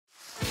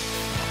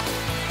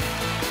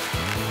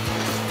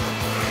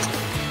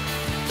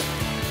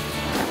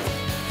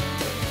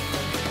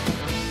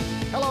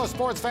Hello,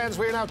 sports fans.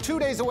 We are now 2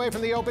 days away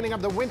from the opening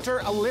of the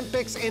Winter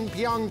Olympics in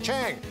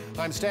PyeongChang.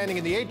 I'm standing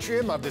in the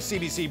atrium of the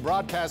CBC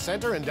Broadcast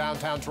Center in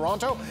downtown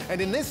Toronto,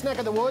 and in this neck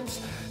of the woods,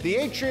 the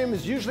atrium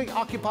is usually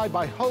occupied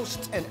by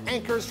hosts and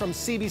anchors from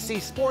CBC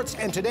Sports,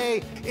 and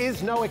today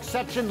is no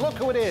exception. Look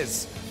who it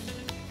is.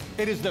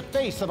 It is the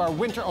face of our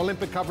Winter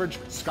Olympic coverage,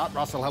 Scott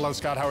Russell. Hello,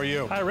 Scott. How are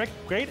you? Hi, Rick.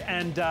 Great.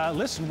 And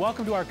listen,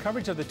 welcome to our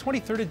coverage of the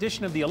 23rd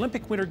edition of the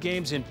Olympic Winter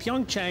Games in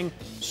PyeongChang,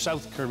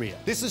 South Korea.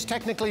 This is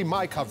technically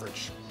my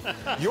coverage.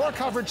 Your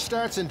coverage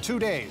starts in 2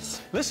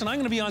 days. Listen, I'm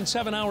going to be on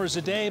 7 hours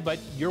a day, but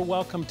you're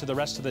welcome to the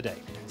rest of the day.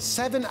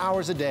 7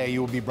 hours a day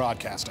you will be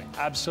broadcasting.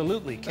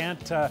 Absolutely.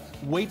 Can't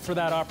wait for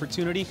that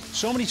opportunity.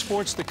 So many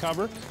sports to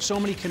cover, so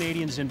many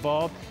Canadians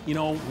involved. You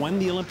know, when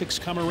the Olympics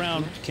come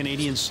around,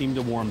 Canadians seem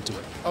to warm to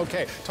it.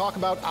 Okay, talk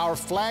about our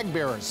flag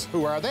bearers.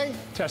 Who are they?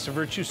 Tessa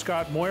Virtue,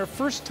 Scott Moyer.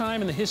 First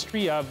time in the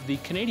history of the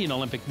Canadian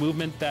Olympic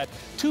movement that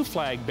two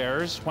flag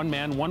bearers, one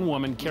man, one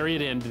woman, carry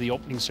it into the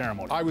opening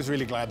ceremony. I was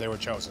really glad they were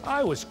chosen.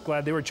 I was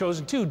glad they were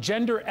chosen too.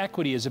 Gender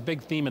equity is a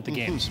big theme at the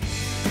Games.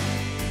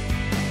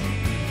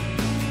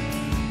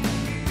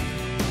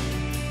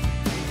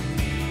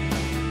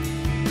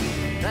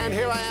 And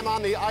here I am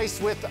on the ice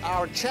with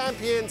our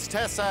champions,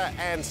 Tessa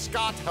and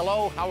Scott.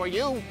 Hello, how are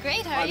you?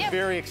 Great, how are you? I'm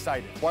very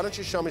excited. Why don't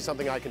you show me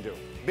something I can do?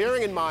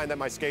 Bearing in mind that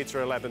my skates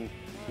are 11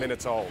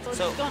 minutes old. So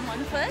just go on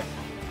one foot.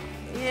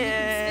 Spin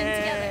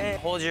together.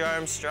 Hold your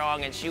arms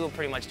strong, and she will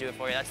pretty much do it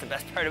for you. That's the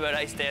best part about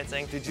ice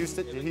dancing. Did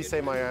he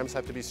say my arms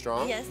have to be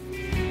strong? Yes.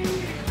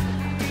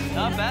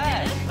 Not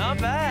bad. Not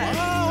bad.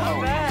 Wow,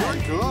 Not bad.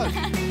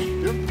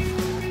 you're good.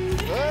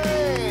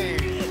 Hey!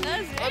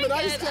 That's very I'm an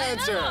ice good.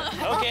 dancer.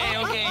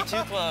 Okay,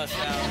 too close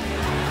now.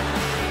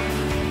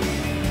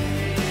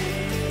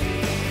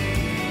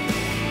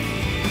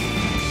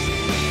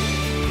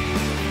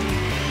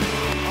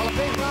 Well, a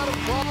big round of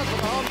applause for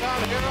the hometown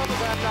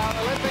heroes and our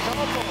Olympic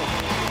hopefuls.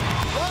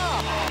 Wow!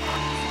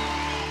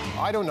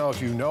 I don't know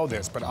if you know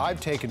this, but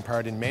I've taken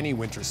part in many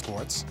winter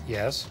sports.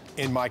 Yes.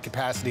 In my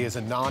capacity as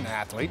a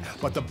non-athlete,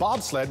 but the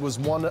bobsled was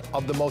one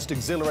of the most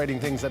exhilarating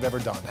things I've ever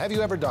done. Have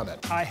you ever done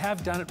it? I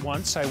have done it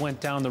once. I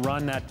went down the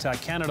run at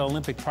Canada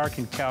Olympic Park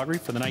in Calgary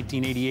for the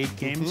 1988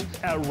 Games.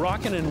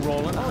 Rocking and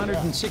rolling,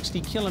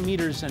 160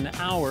 kilometers an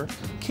hour.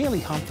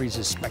 Kaylee Humphries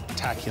is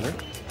spectacular.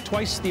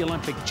 Twice the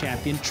Olympic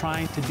champion,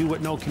 trying to do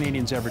what no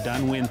Canadian's ever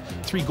done, win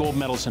 3 gold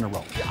medals in a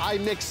row.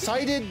 I'm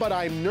excited, but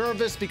I'm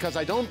nervous because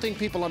I don't think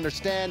people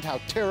understand how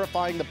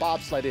terrifying the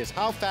bobsled is.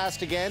 How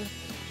fast again?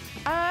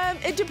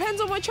 It depends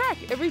on what track.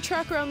 Every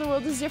track around the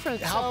world is different.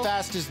 How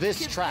fast is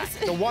this track?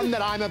 The one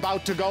that I'm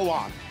about to go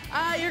on.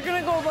 You're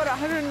gonna go about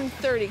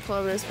 130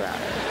 kilometers per hour.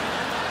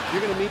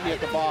 You're gonna meet me at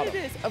the bottom.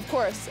 It is. Of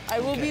course. I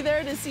will be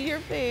there to see your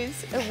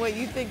face and what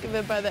you think of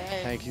it by the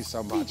end. Thank you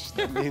so much.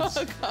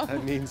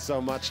 That means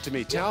so much to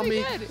me. Tell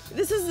me. Good.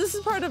 This is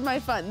part of my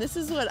fun. This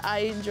is what I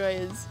enjoy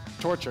is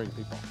Torturing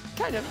people.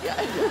 kind of,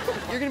 yeah.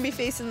 You're gonna be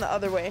facing the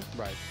other way.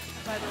 Right.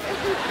 By the way.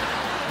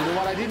 You know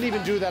what? I didn't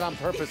even do that on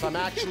purpose. I'm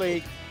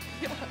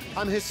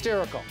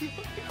hysterical.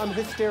 I'm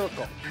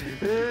hysterical.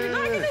 You're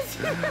not gonna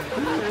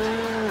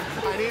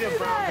I need a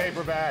brown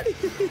paper bag.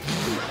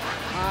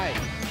 Hi.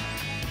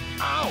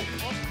 Ow!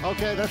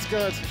 Okay, that's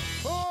good.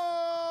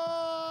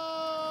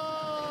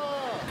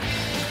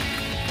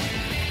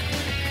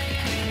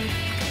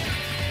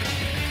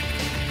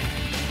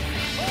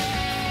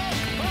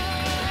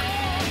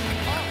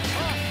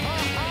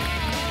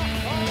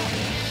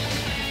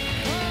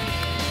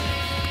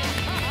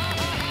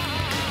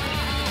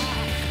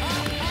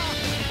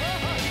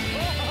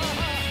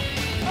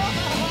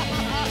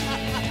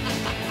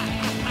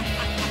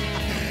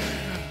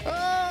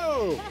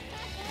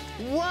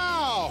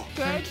 Wow!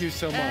 Good. Thank you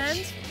so much.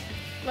 And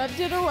loved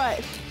it or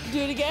what? Do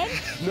it again?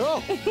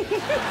 No. Good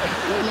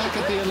luck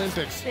at the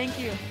Olympics. Thank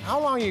you. How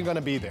long are you going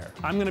to be there?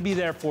 I'm going to be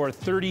there for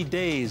 30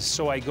 days,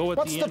 so I go at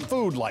What's the the end.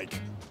 food like?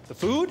 The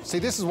food? See,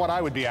 this is what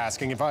I would be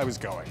asking if I was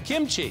going.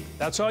 Kimchi.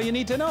 That's all you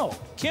need to know.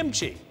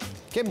 Kimchi.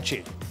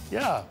 Kimchi.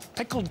 Yeah,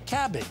 pickled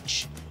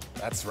cabbage.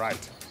 That's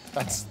right.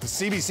 That's the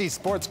CBC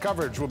Sports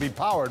coverage will be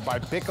powered by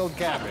pickled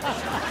cabbage.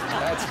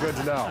 That's good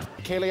to know.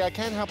 Kaylee, I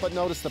can't help but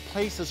notice the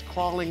place is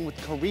crawling with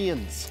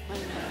Koreans.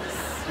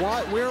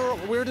 Why?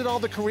 Where did all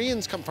the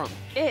Koreans come from?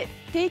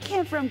 They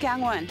came from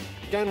Gangwon.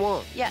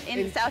 Gangwon. Yeah,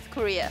 in South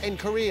Korea. In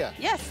Korea.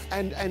 Yes.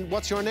 And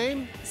what's your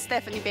name?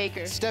 Stephanie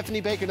Baker.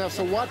 Stephanie Baker. Now,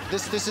 so what?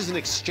 This is an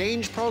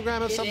exchange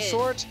program of It some is.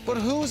 sort? But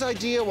whose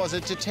idea was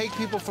it to take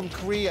people from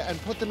Korea and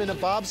put them in a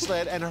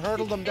bobsled and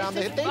hurdle them down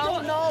the hill? They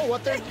don't know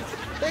what they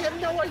have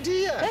no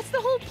idea. That's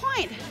the whole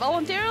point.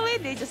 Voluntarily,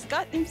 they just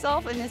got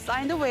themselves and they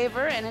signed a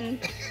waiver, and then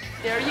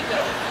there you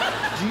go.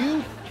 Do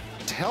you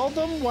tell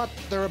them what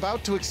they're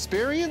about to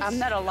experience? I'm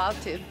not allowed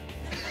to.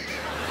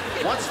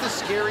 What's the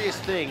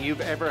scariest thing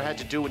you've ever had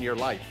to do in your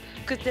life?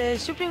 그때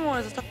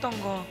쇼핑몰에서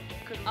탔던 거.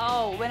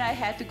 Oh, when I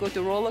had to go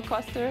to roller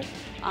coaster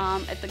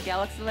at the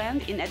Galaxy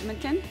Land in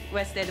Edmonton,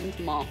 West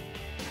Edmonton Mall.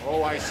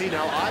 Oh, I see.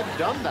 Now, I've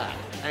done that.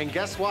 And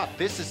guess what?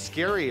 This is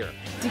scarier.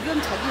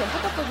 지금 저기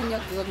해봤거든요.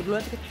 그거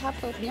롤러코스터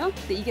탔거든요.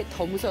 근데 이게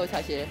더 무서워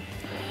사실.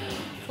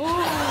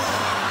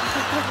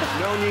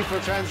 No need for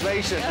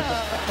translation.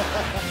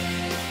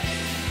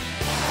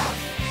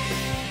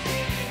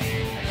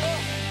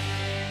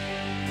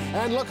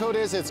 And look who it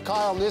is, it's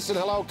Kyle Nissen.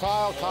 Hello,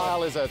 Kyle.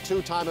 Kyle is a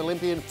two-time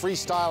Olympian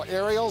freestyle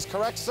aerials,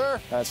 correct, sir?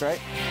 That's right.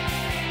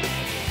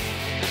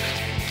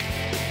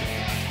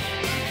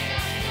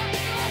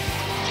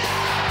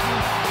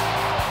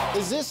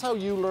 Is this how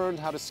you learned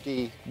how to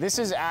ski? This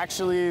is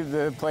actually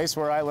the place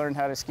where I learned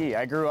how to ski.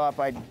 I grew up,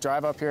 I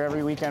drive up here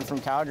every weekend from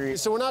Calgary.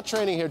 So we're not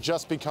training here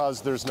just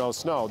because there's no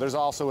snow. There's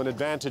also an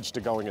advantage to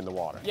going in the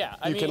water. Yeah,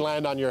 you can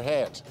land on your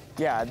head.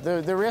 Yeah,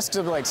 the risks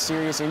of like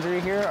serious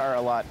injury here are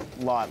a lot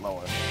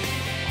lower.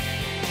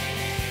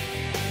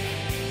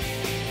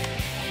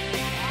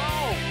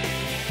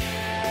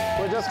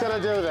 We're just gonna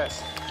do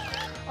this.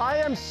 I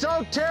am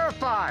so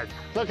terrified.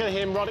 Look at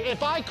him running.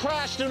 If I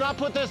crash, do not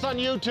put this on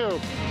YouTube.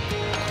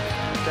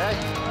 Okay?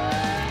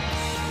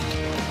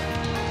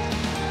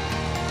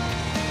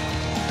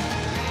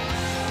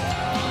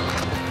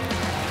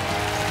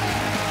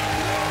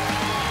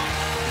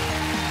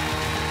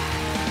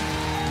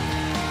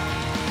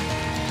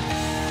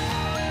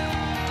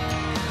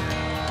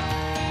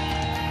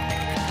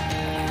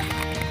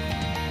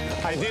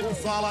 I didn't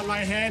fall on my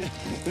head.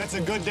 That's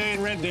a good day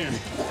in Red Deer.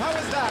 How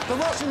was that? The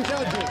Russian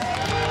judges.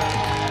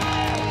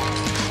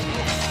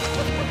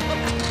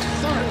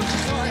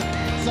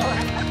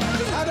 Sorry.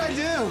 How'd I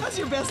do? That's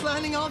your best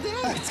landing all day.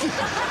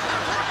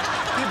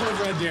 People of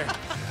Red Deer,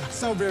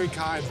 so very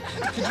kind.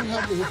 Could you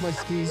help me with my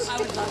skis? I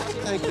would love to.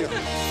 Thank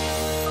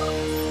you.